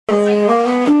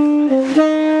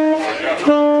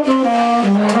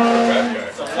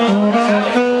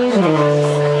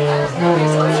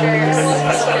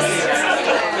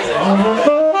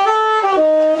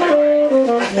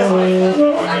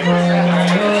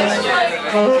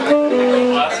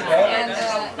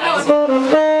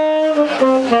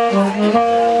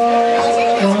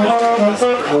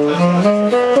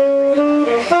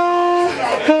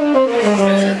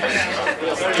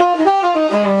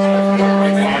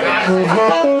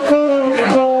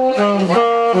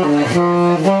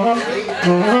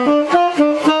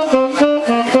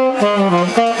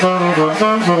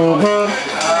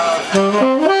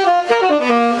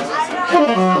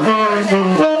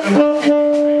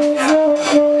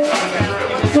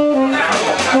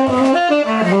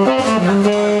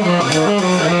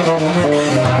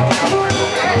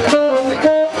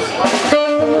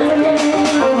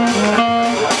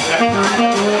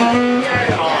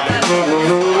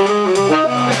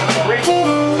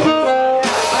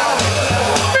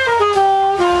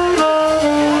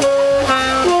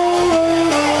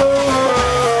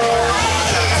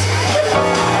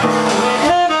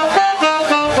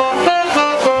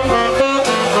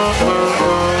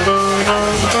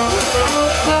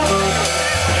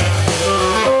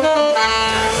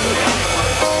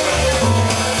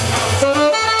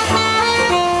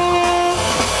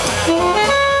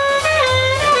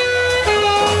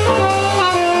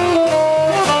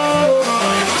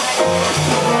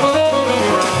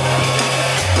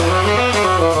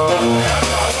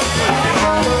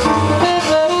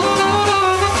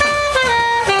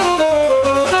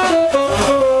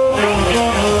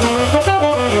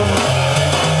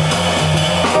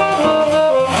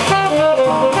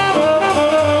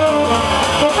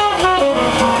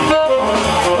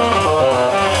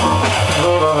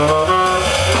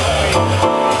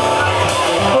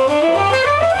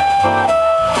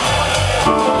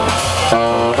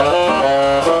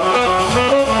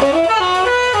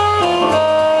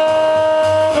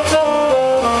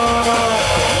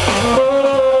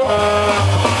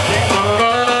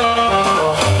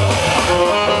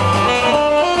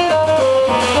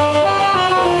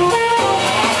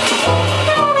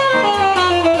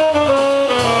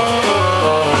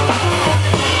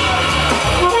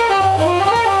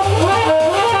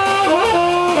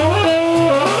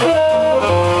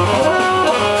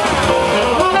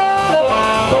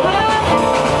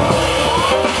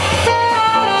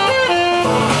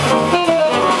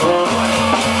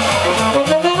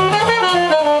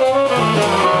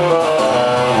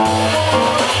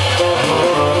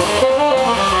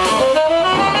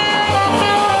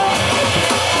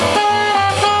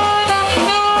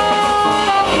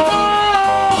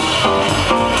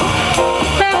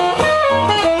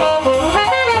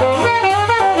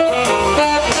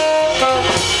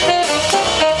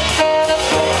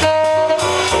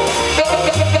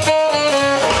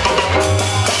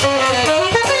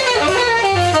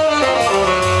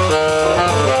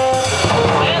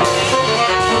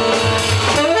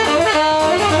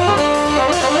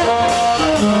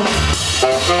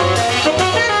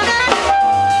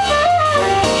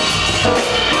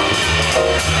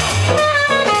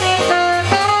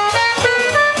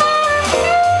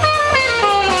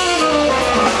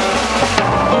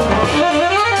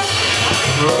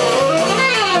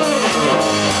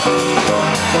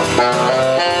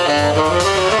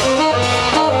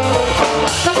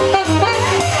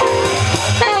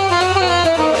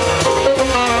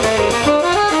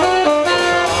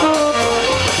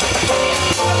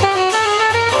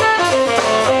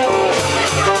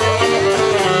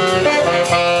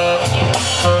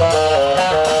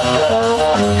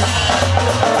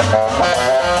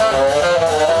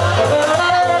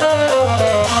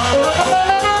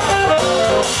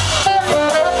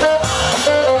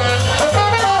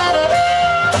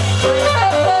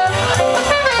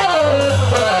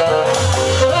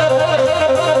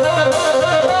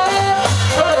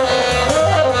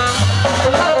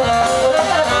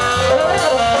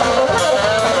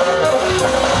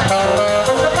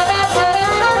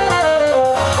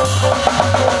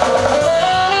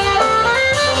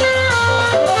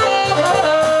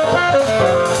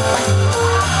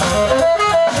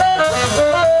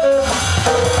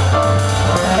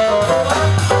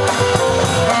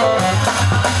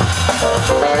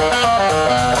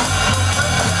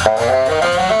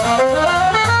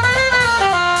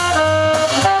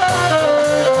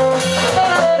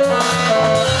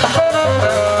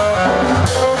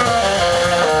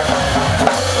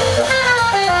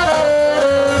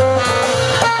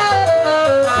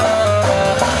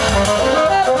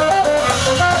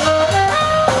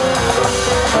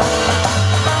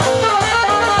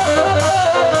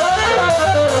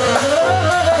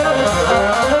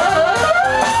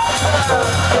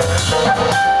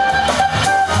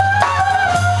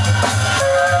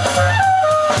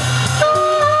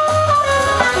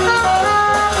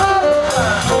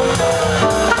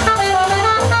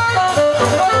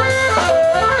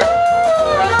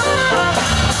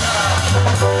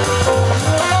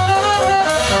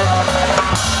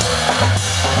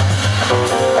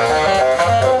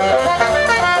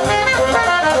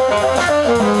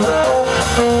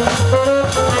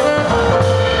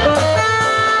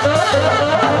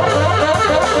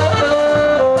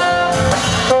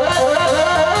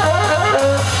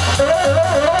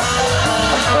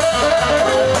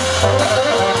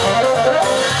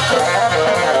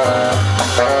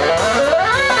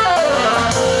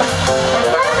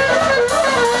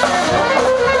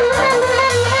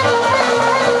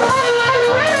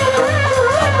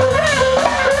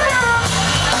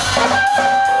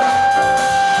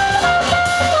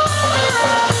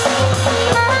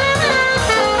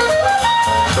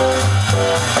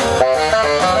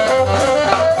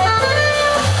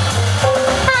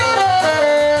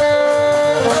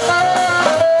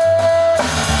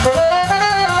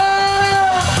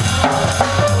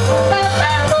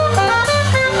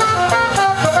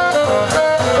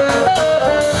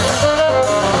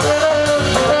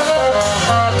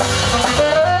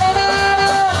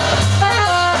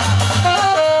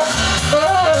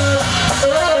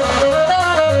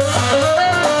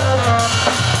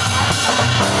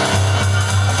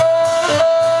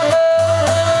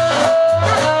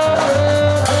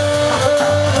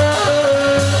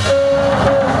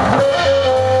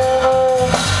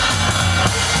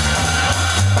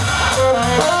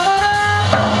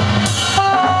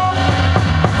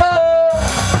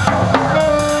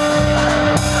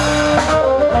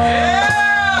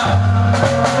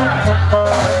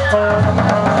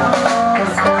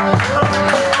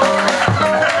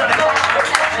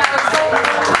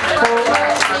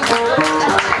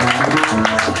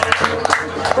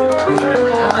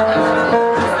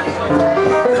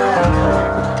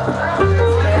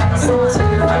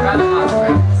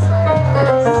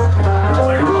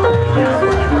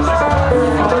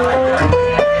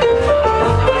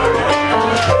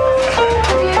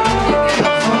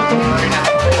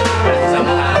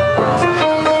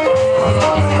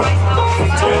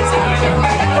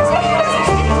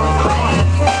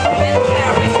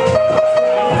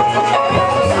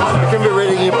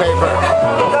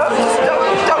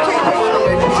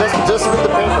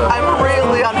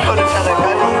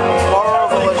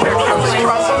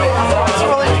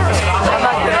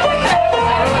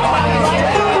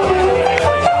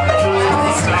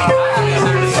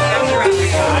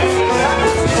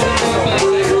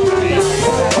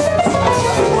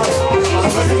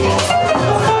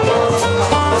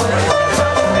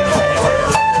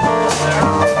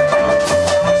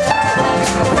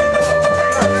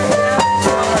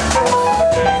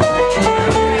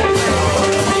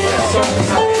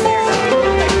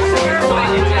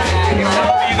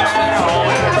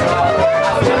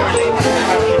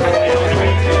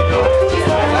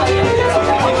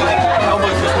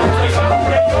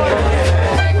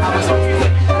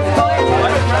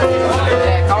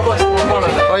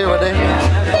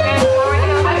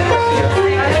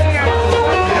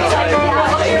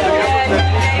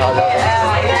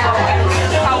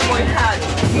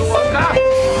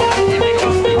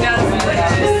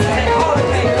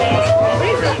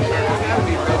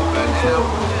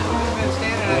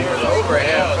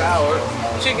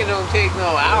chicken don't take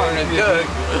no hour to cook.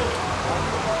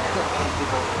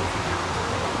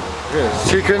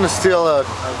 Chicken still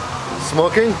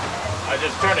smoking? I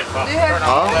just turned it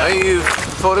off. Are you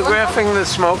photographing the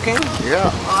smoking? Yeah.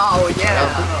 Oh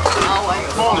yeah. Oh my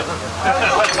God.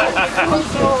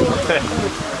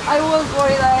 I was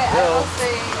worried. I was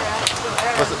saying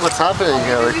that. What's happening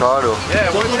here, Ricardo? Yeah,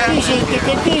 what's happening?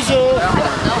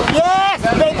 Yes,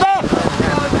 baby.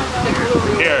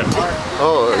 Here.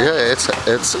 Oh yeah,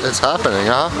 it's happening,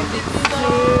 huh?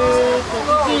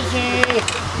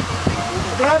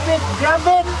 Grab it, grab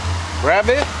it. Grab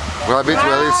it? Grab it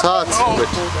while it's hot.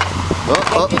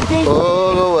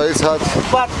 Oh, while it's hot.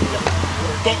 But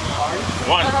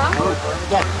One.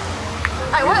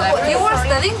 You were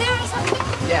studying there or something?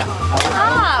 yeah,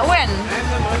 Ah, when?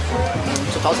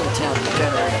 2010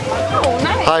 January. Oh,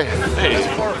 nice. Hi. Hey.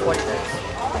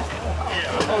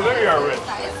 Oh, there you are, Rich.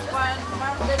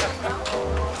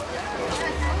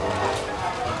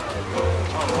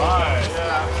 Alright,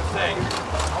 yeah, I'm just saying.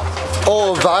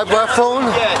 Oh, vibraphone?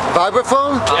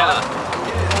 Vibraphone? Yeah.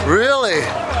 Really?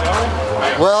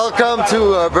 Welcome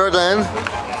to Birdland.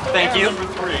 Thank you. Number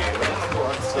 3.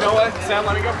 You know what, Sam,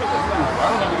 let me go put this down. I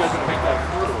don't know if you guys are going to make that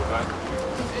through, but...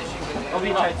 It'll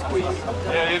be tight squeeze.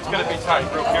 Yeah, it's going to be tight.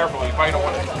 Real carefully. If I don't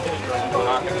want to hit it, you're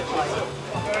not going to hit it.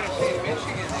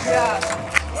 Yeah,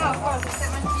 of course,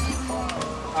 17.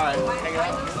 Alright, hang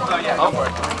on. Oh, yeah, go for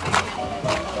it.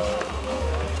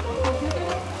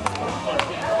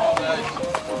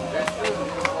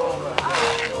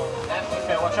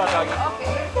 Okay, watch out, doggy.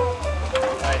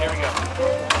 Alright, here we go.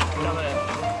 Coming in.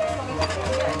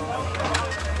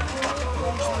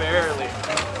 Just barely.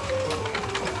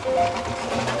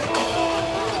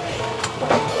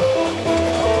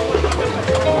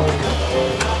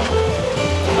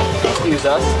 Excuse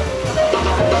us.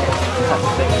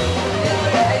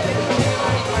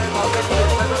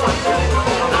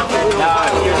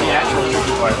 Here's the actual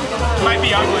tricky part. Might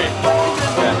be ugly.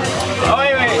 Yeah. Oh,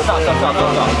 wait, stop.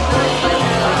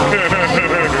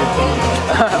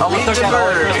 Almost took that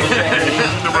bird.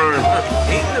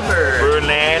 Eat the bird.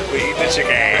 Birdland, we eat the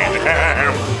chicken.